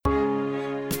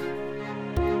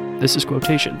This is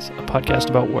Quotations, a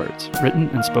podcast about words, written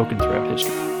and spoken throughout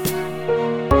history.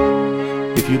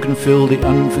 If you can fill the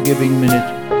unforgiving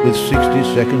minute with 60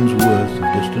 seconds worth of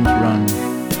distance run,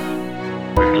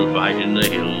 we shall fight in the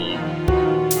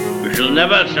hills. We shall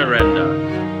never surrender.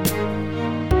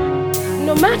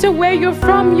 No matter where you're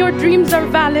from, your dreams are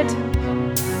valid.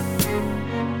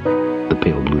 The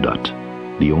Pale Blue Dot,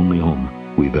 the only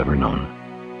home we've ever known.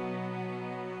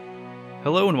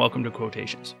 Hello and welcome to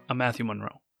Quotations. I'm Matthew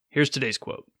Monroe. Here's today's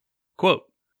quote. Quote,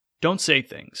 "Don't say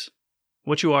things.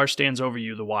 What you are stands over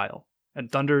you the while,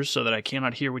 and thunders so that I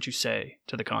cannot hear what you say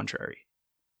to the contrary."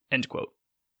 End quote.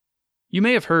 You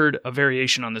may have heard a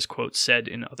variation on this quote said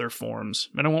in other forms,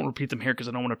 and I won't repeat them here because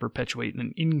I don't want to perpetuate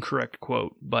an incorrect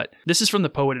quote, but this is from the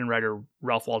poet and writer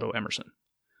Ralph Waldo Emerson.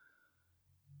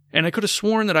 And I could have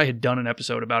sworn that I had done an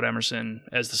episode about Emerson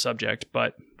as the subject,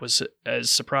 but was as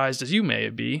surprised as you may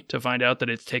be to find out that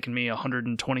it's taken me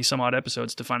 120 some odd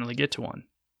episodes to finally get to one.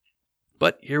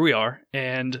 But here we are,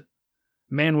 and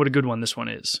man, what a good one this one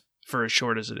is, for as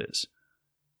short as it is.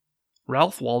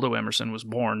 Ralph Waldo Emerson was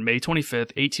born May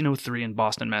 25th, 1803 in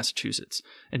Boston, Massachusetts,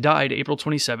 and died April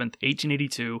 27th,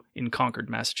 1882 in Concord,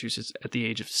 Massachusetts at the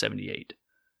age of 78.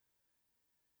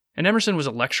 And Emerson was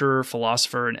a lecturer,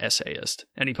 philosopher, and essayist,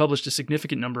 and he published a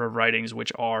significant number of writings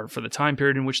which are, for the time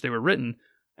period in which they were written,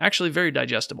 actually very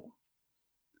digestible.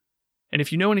 And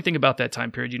if you know anything about that time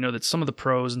period, you know that some of the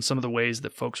prose and some of the ways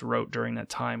that folks wrote during that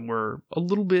time were a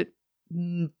little bit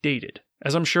dated,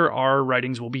 as I'm sure our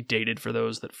writings will be dated for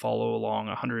those that follow along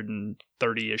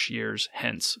 130-ish years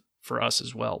hence for us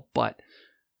as well, but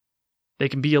they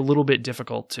can be a little bit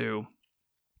difficult to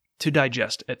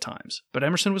digest at times. But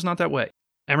Emerson was not that way.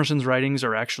 Emerson's writings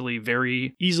are actually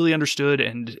very easily understood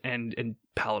and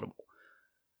palatable.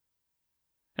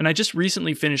 And I just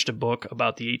recently finished a book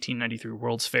about the 1893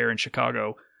 World's Fair in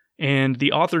Chicago, and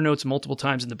the author notes multiple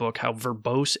times in the book how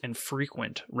verbose and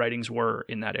frequent writings were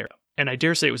in that era. And I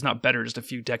dare say it was not better just a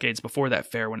few decades before that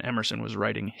fair when Emerson was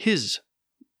writing his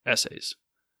essays.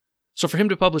 So for him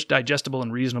to publish digestible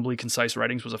and reasonably concise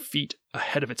writings was a feat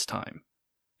ahead of its time.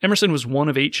 Emerson was one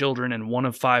of 8 children and one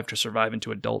of 5 to survive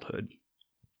into adulthood.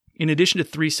 In addition to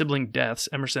 3 sibling deaths,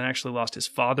 Emerson actually lost his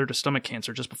father to stomach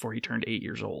cancer just before he turned 8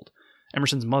 years old.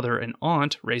 Emerson's mother and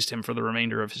aunt raised him for the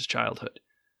remainder of his childhood,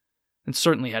 and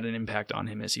certainly had an impact on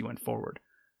him as he went forward.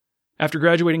 After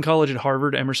graduating college at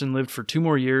Harvard, Emerson lived for 2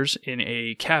 more years in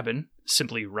a cabin,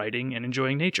 simply writing and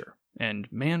enjoying nature.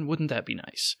 And man, wouldn't that be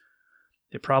nice.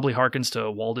 It probably harkens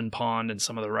to Walden Pond and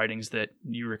some of the writings that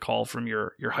you recall from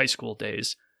your high school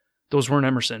days. Those weren't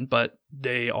Emerson, but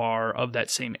they are of that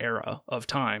same era of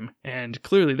time, and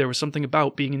clearly there was something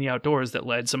about being in the outdoors that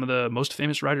led some of the most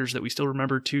famous writers that we still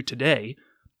remember to today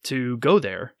to go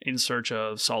there in search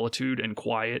of solitude and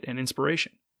quiet and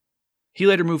inspiration. He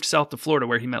later moved south to Florida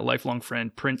where he met lifelong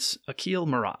friend Prince Achille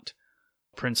Murat.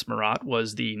 Prince Murat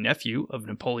was the nephew of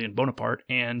Napoleon Bonaparte,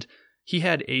 and he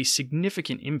had a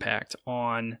significant impact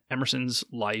on Emerson's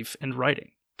life and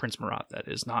writing. Prince Murat, that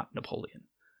is, not Napoleon.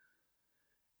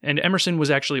 And Emerson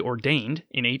was actually ordained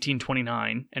in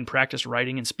 1829 and practiced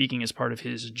writing and speaking as part of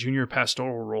his junior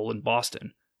pastoral role in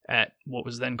Boston at what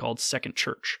was then called Second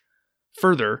Church,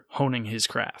 further honing his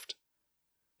craft.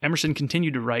 Emerson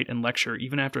continued to write and lecture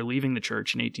even after leaving the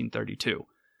church in 1832,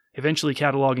 eventually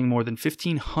cataloging more than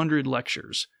 1,500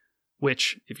 lectures,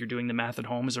 which, if you're doing the math at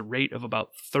home, is a rate of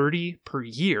about 30 per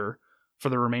year for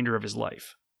the remainder of his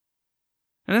life.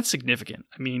 And that's significant.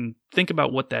 I mean, think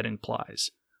about what that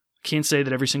implies. Can't say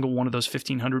that every single one of those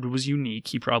 1,500 was unique.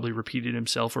 He probably repeated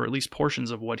himself or at least portions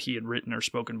of what he had written or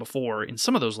spoken before in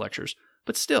some of those lectures.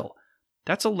 But still,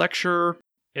 that's a lecture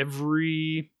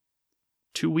every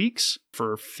 2 weeks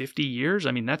for 50 years.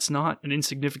 I mean, that's not an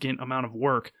insignificant amount of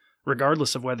work,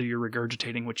 regardless of whether you're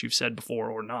regurgitating what you've said before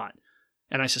or not.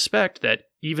 And I suspect that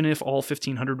even if all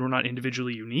 1,500 were not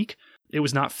individually unique, it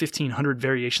was not 1,500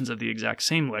 variations of the exact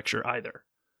same lecture either.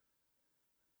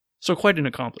 So quite an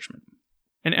accomplishment.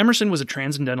 And Emerson was a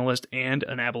transcendentalist and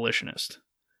an abolitionist,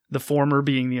 the former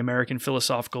being the American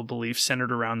philosophical belief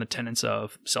centered around the tenets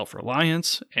of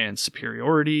self-reliance and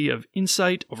superiority of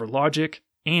insight over logic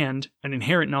and an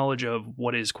inherent knowledge of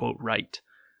what is, quote, right,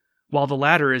 while the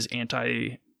latter is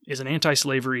an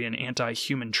anti-slavery and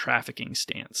anti-human trafficking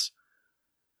stance.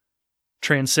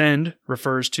 Transcend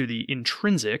refers to the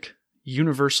intrinsic,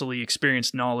 universally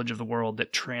experienced knowledge of the world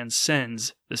that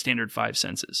transcends the standard 5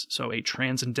 senses. So a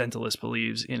transcendentalist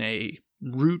believes in a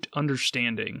root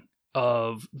understanding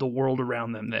of the world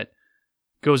around them that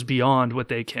goes beyond what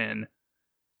they can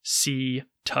see,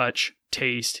 touch,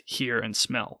 taste, hear, and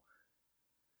smell.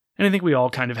 And I think we all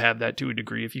kind of have that to a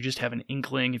degree. If you just have an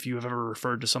inkling, if you have ever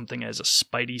referred to something as a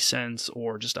spidey sense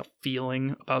or just a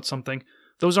feeling about something,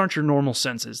 those aren't your normal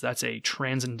senses. That's a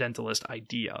transcendentalist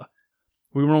idea.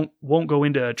 We won't go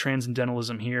into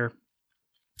transcendentalism here.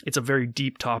 It's a very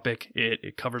deep topic.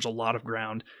 It covers a lot of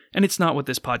ground, and it's not what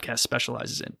this podcast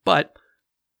specializes in. But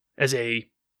as a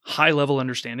high-level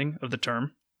understanding of the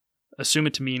term, assume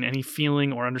it to mean any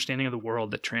feeling or understanding of the world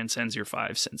that transcends your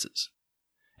five senses.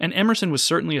 And Emerson was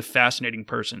certainly a fascinating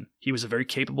person. He was a very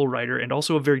capable writer and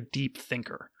also a very deep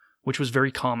thinker, which was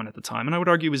very common at the time, and I would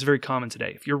argue is very common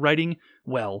today. If you're writing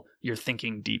well, you're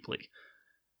thinking deeply.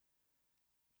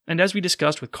 And as we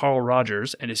discussed with Carl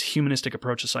Rogers and his humanistic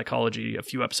approach to psychology a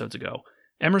few episodes ago,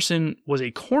 Emerson was a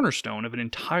cornerstone of an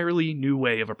entirely new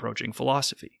way of approaching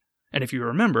philosophy. And if you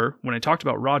remember, when I talked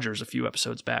about Rogers a few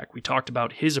episodes back, we talked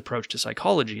about his approach to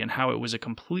psychology and how it was a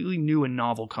completely new and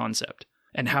novel concept,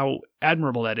 and how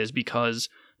admirable that is because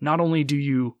not only do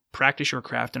you practice your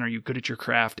craft and are you good at your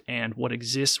craft and what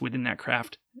exists within that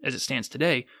craft as it stands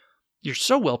today, you're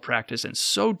so well practiced and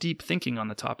so deep thinking on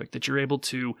the topic that you're able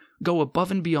to go above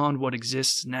and beyond what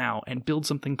exists now and build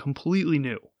something completely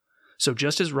new. So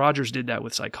just as Rogers did that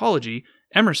with psychology,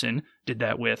 Emerson did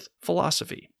that with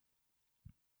philosophy.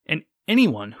 And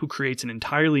anyone who creates an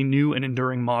entirely new and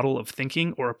enduring model of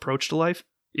thinking or approach to life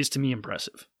is to me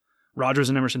impressive. Rogers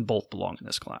and Emerson both belong in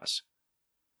this class.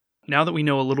 Now that we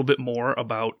know a little bit more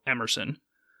about Emerson,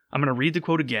 I'm going to read the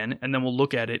quote again and then we'll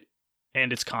look at it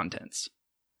and its contents.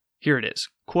 Here it is.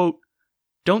 Quote,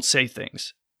 "Don't say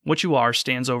things. What you are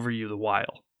stands over you the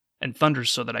while, and thunders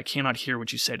so that I cannot hear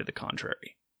what you say to the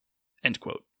contrary." End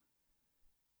quote.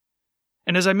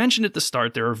 And as I mentioned at the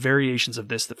start, there are variations of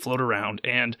this that float around,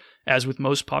 and as with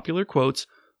most popular quotes,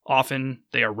 often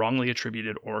they are wrongly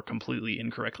attributed or completely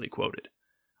incorrectly quoted.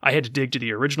 I had to dig to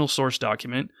the original source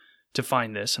document to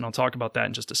find this, and I'll talk about that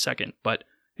in just a second, but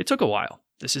it took a while.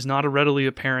 This is not a readily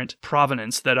apparent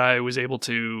provenance that I was able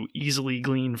to easily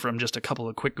glean from just a couple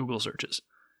of quick Google searches.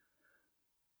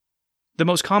 The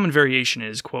most common variation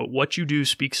is, quote, "What you do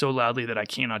speaks so loudly that I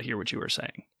cannot hear what you are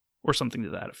saying," or something to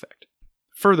that effect.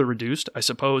 Further reduced, I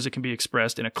suppose it can be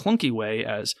expressed in a clunky way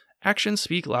as "actions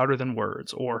speak louder than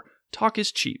words," or "talk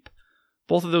is cheap."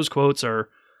 Both of those quotes are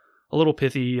a little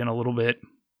pithy and a little bit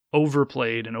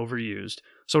overplayed and overused,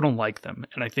 so I don't like them,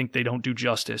 and I think they don't do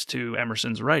justice to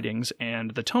Emerson's writings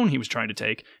and the tone he was trying to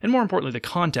take, and more importantly, the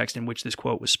context in which this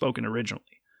quote was spoken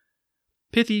originally.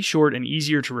 Pithy, short, and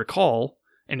easier to recall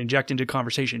and inject into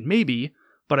conversation maybe,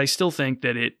 but I still think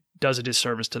that it does a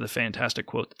disservice to the fantastic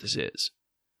quote that this is.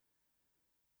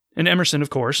 And Emerson, of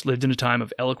course, lived in a time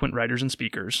of eloquent writers and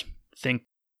speakers. Think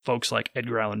folks like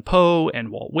Edgar Allan Poe and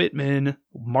Walt Whitman,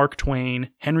 Mark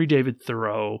Twain, Henry David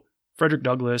Thoreau, Frederick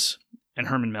Douglass, and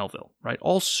Herman Melville, right?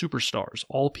 All superstars,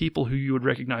 all people who you would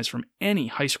recognize from any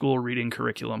high school reading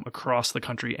curriculum across the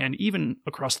country and even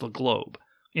across the globe.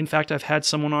 In fact, I've had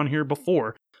someone on here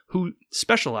before who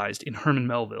specialized in Herman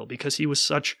Melville because he was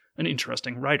such an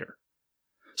interesting writer.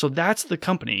 So that's the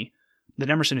company that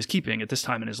Emerson is keeping at this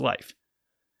time in his life.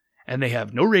 And they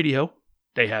have no radio,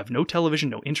 they have no television,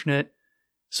 no internet.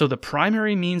 So the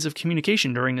primary means of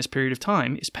communication during this period of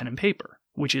time is pen and paper,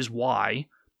 which is why,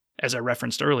 as I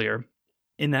referenced earlier,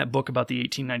 in that book about the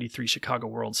 1893 Chicago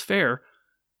World's Fair,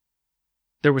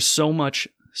 there was so much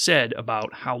said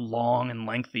about how long and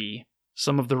lengthy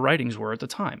some of the writings were at the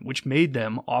time, which made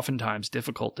them oftentimes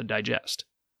difficult to digest.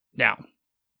 Now,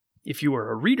 if you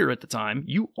were a reader at the time,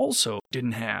 you also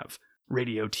didn't have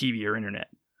radio, TV, or internet.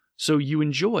 So you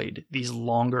enjoyed these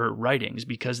longer writings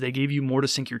because they gave you more to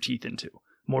sink your teeth into,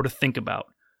 more to think about,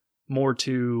 more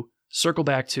to circle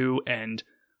back to and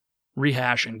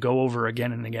rehash and go over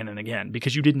again and again and again,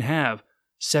 because you didn't have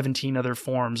 17 other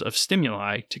forms of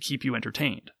stimuli to keep you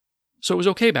entertained. So it was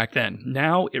okay back then.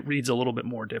 Now it reads a little bit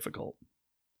more difficult.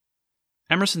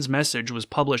 Emerson's message was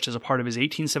published as a part of his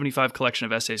 1875 collection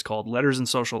of essays called Letters and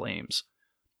Social Aims.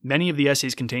 Many of the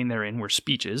essays contained therein were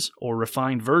speeches or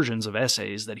refined versions of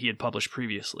essays that he had published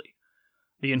previously.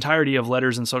 The entirety of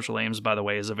Letters and Social Aims, by the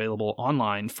way, is available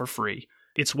online for free.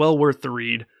 It's well worth the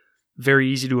read, very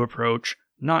easy to approach,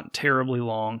 not terribly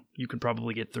long. You could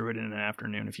probably get through it in an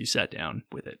afternoon if you sat down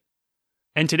with it.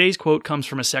 And today's quote comes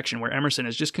from a section where Emerson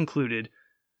has just concluded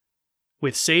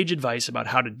with sage advice about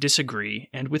how to disagree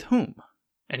and with whom.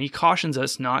 And he cautions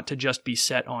us not to just be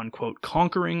set on, quote,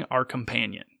 conquering our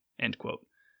companion, end quote.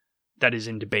 That is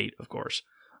in debate, of course.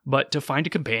 But to find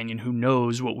a companion who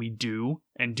knows what we do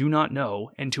and do not know,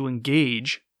 and to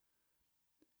engage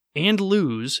and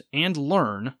lose and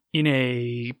learn in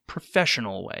a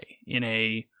professional way, in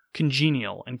a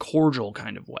congenial and cordial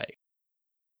kind of way.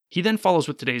 He then follows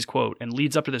with today's quote and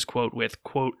leads up to this quote with,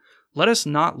 quote, "Let us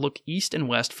not look east and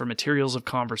west for materials of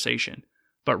conversation,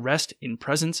 but rest in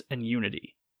presence and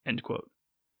unity," end quote.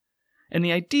 And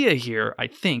the idea here, I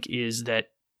think, is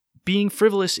that being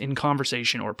frivolous in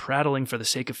conversation or prattling for the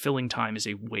sake of filling time is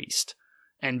a waste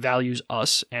and values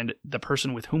us and the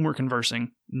person with whom we're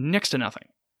conversing next to nothing.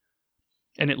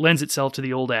 And it lends itself to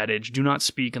the old adage, do not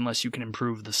speak unless you can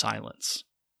improve the silence,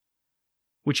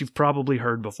 which you've probably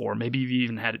heard before. Maybe you've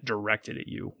even had it directed at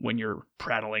you when you're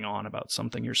prattling on about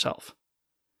something yourself.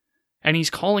 And he's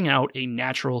calling out a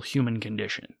natural human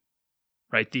condition,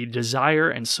 right? The desire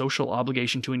and social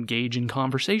obligation to engage in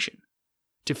conversation,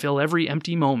 to fill every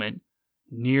empty moment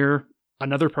near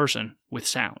another person with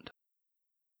sound.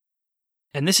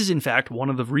 And this is in fact one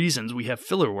of the reasons we have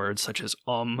filler words such as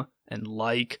and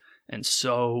like and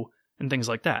so and things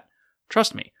like that.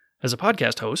 Trust me, as a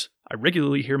podcast host, I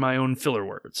regularly hear my own filler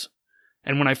words.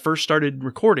 And when I first started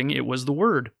recording, it was the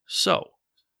word so.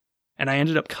 And I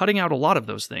ended up cutting out a lot of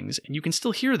those things, and you can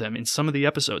still hear them in some of the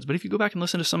episodes. But if you go back and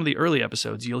listen to some of the early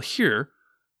episodes, you'll hear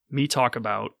me talk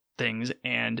about things,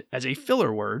 and as a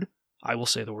filler word, I will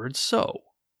say the word so.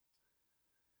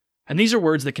 And these are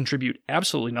words that contribute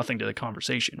absolutely nothing to the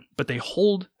conversation, but they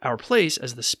hold our place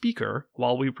as the speaker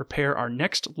while we prepare our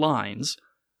next lines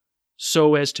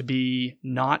so as to be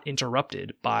not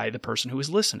interrupted by the person who is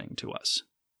listening to us.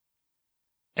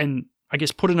 And I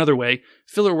guess put another way,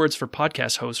 filler words for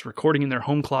podcast hosts recording in their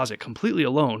home closet completely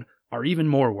alone are even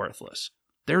more worthless.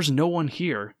 There's no one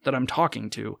here that I'm talking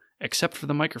to except for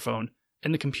the microphone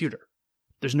and the computer.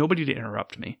 There's nobody to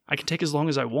interrupt me. I can take as long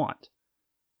as I want.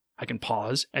 I can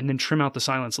pause and then trim out the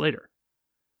silence later.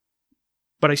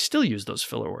 But I still use those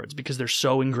filler words because they're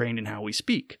so ingrained in how we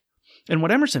speak. And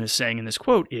what Emerson is saying in this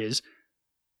quote is,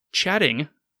 chatting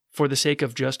for the sake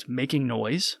of just making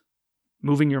noise,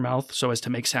 moving your mouth so as to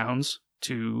make sounds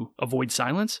to avoid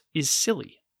silence, is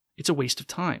silly. It's a waste of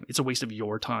time. It's a waste of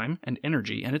your time and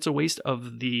energy, and it's a waste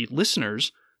of the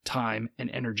listener's time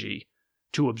and energy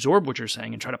to absorb what you're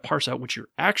saying and try to parse out what you're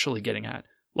actually getting at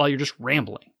while you're just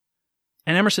rambling.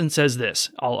 And Emerson says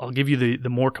this. I'll give you the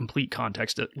more complete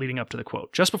context leading up to the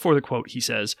quote. Just before the quote, he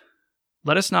says,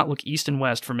 "Let us not look east and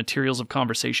west for materials of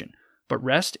conversation, but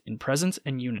rest in presence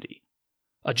and unity.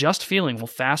 A just feeling will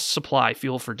fast supply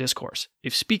fuel for discourse,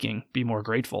 if speaking be more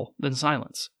grateful than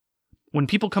silence. When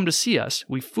people come to see us,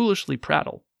 we foolishly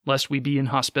prattle, lest we be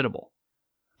inhospitable.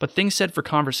 But things said for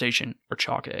conversation are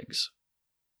chalk eggs."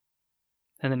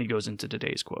 And then he goes into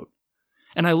today's quote.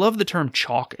 And I love the term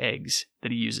chalk eggs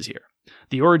that he uses here.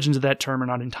 The origins of that term are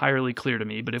not entirely clear to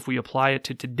me, but if we apply it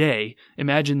to today,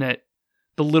 imagine that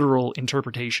the literal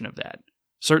interpretation of that.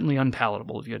 Certainly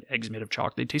unpalatable. If you had eggs made of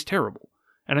chalk, they'd taste terrible.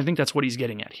 And I think that's what he's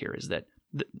getting at here, is that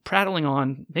prattling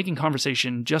on, making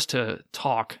conversation just to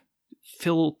talk,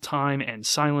 fill time and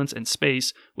silence and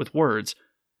space with words,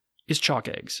 is chalk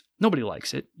eggs. Nobody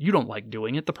likes it. You don't like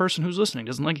doing it. The person who's listening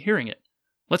doesn't like hearing it.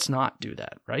 Let's not do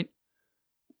that, right?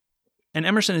 And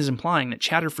Emerson is implying that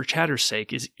chatter for chatter's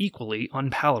sake is equally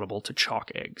unpalatable to chalk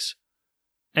eggs.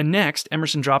 And next,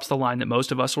 Emerson drops the line that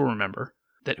most of us will remember,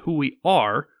 that who we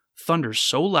are thunders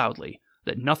so loudly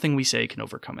that nothing we say can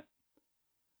overcome it.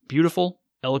 Beautiful,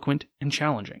 eloquent, and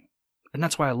challenging. And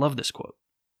that's why I love this quote.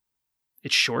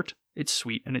 It's short, it's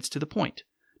sweet, and it's to the point.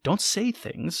 Don't say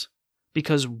things,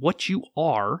 because what you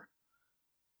are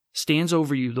stands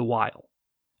over you the while,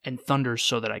 and thunders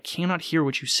so that I cannot hear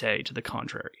what you say to the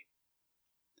contrary.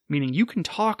 Meaning you can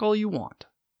talk all you want,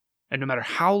 and no matter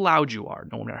how loud you are,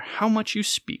 no matter how much you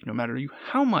speak, no matter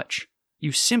how much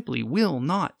you simply will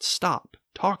not stop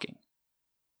talking,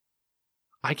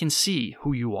 I can see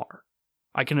who you are.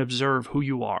 I can observe who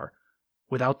you are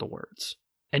without the words.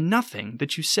 And nothing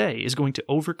that you say is going to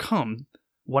overcome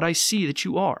what I see that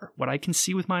you are, what I can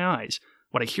see with my eyes,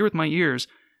 what I hear with my ears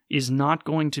is not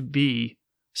going to be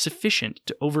sufficient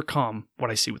to overcome what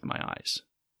I see with my eyes.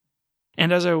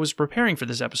 And as I was preparing for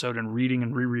this episode and reading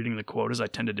and rereading the quote, as I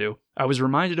tend to do, I was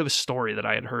reminded of a story that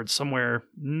I had heard somewhere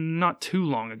not too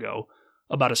long ago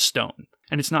about a stone.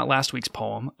 And it's not last week's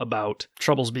poem about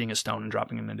troubles being a stone and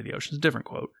dropping them into the ocean. It's a different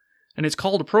quote. And it's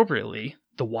called appropriately,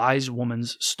 The Wise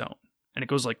Woman's Stone. And it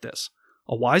goes like this.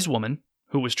 A wise woman,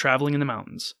 who was traveling in the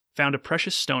mountains, found a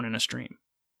precious stone in a stream.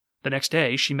 The next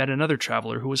day, she met another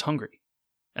traveler who was hungry.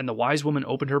 And the wise woman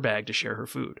opened her bag to share her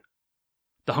food.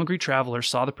 The hungry traveler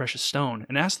saw the precious stone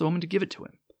and asked the woman to give it to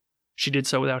him. She did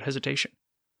so without hesitation.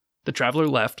 The traveler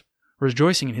left,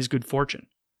 rejoicing in his good fortune.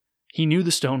 He knew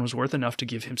the stone was worth enough to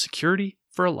give him security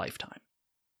for a lifetime.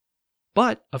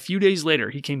 But a few days later,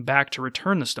 he came back to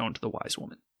return the stone to the wise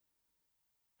woman.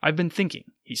 "I've been thinking,"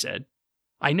 he said.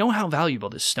 "I know how valuable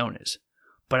this stone is,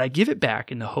 but I give it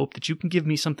back in the hope that you can give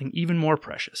me something even more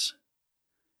precious.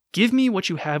 Give me what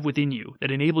you have within you that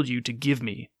enabled you to give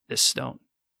me this stone.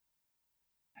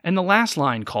 And the last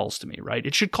line calls to me, right?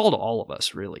 It should call to all of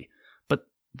us, really. But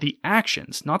the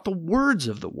actions, not the words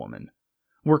of the woman,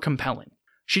 were compelling.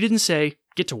 She didn't say,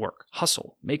 get to work,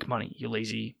 hustle, make money, you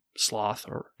lazy sloth,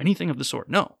 or anything of the sort.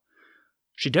 No.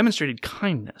 She demonstrated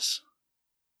kindness.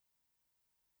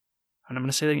 And I'm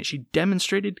going to say that again. She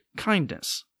demonstrated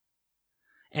kindness.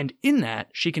 And in that,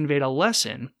 she conveyed a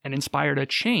lesson and inspired a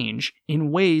change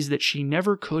in ways that she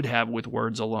never could have with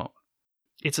words alone.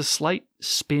 It's a slight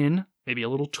spin, maybe a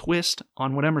little twist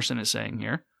on what Emerson is saying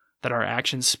here, that our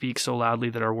actions speak so loudly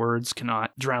that our words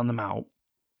cannot drown them out.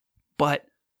 But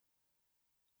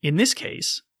in this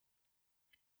case,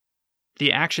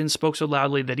 the actions spoke so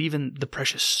loudly that even the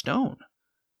precious stone,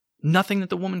 nothing that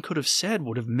the woman could have said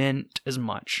would have meant as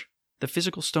much. The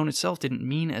physical stone itself didn't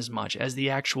mean as much as the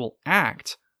actual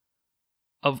act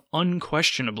of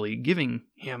unquestionably giving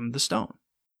him the stone.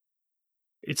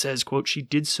 It says, quote, she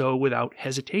did so without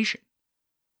hesitation.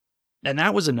 And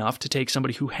that was enough to take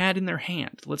somebody who had in their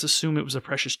hand, let's assume it was a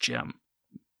precious gem.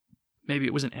 Maybe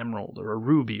it was an emerald or a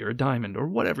ruby or a diamond or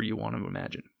whatever you want to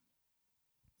imagine.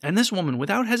 And this woman,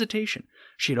 without hesitation,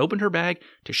 she had opened her bag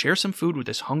to share some food with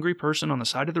this hungry person on the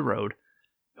side of the road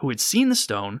who had seen the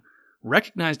stone,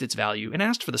 recognized its value, and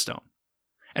asked for the stone.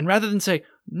 And rather than say,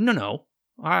 no,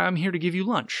 I'm here to give you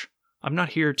lunch. I'm not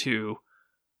here to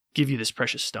give you this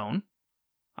precious stone.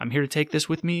 I'm here to take this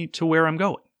with me to where I'm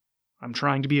going. I'm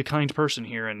trying to be a kind person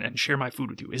here and share my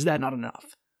food with you. Is that not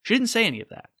enough? She didn't say any of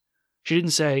that. She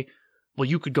didn't say, well,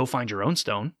 you could go find your own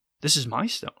stone. This is my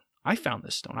stone. I found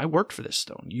this stone. I worked for this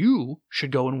stone. You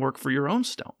should go and work for your own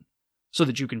stone so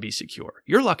that you can be secure.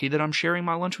 You're lucky that I'm sharing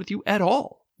my lunch with you at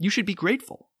all. You should be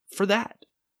grateful for that.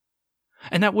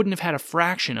 And that wouldn't have had a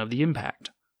fraction of the impact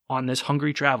on this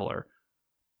hungry traveler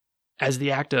as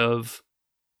the act of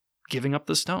giving up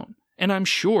the stone. And I'm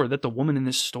sure that the woman in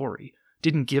this story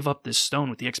didn't give up this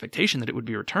stone with the expectation that it would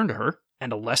be returned to her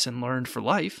and a lesson learned for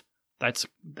life. That's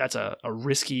a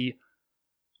risky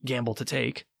gamble to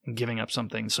take in giving up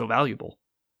something so valuable.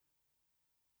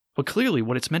 But clearly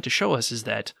what it's meant to show us is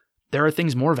that there are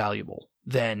things more valuable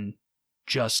than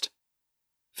just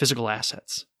physical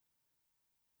assets.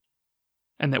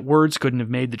 And that words couldn't have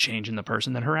made the change in the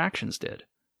person that her actions did.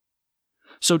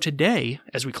 So today,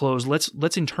 as we close, let's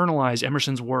internalize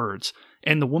Emerson's words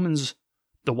and the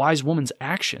wise woman's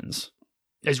actions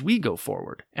as we go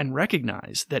forward and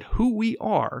recognize that who we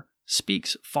are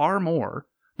speaks far more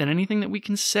than anything that we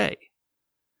can say,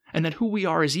 and that who we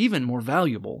are is even more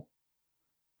valuable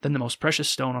than the most precious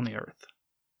stone on the earth.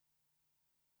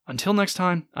 Until next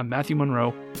time, I'm Matthew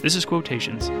Monroe, this is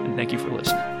Quotations, and thank you for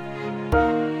listening.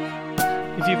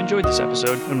 If you've enjoyed this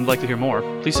episode and would like to hear more,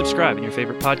 please subscribe in your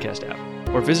favorite podcast app,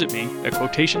 or visit me at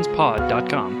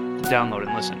quotationspod.com to download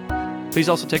and listen. Please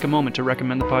also take a moment to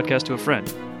recommend the podcast to a friend.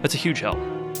 That's a huge help.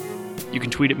 You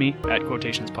can tweet at me at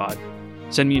quotationspod.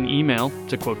 Send me an email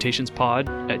to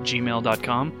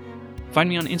quotationspod@gmail.com. Find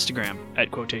me on Instagram at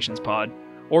quotationspod,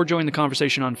 or join the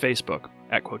conversation on Facebook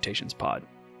at quotationspod.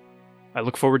 I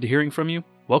look forward to hearing from you,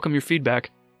 welcome your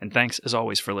feedback, and thanks as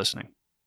always for listening.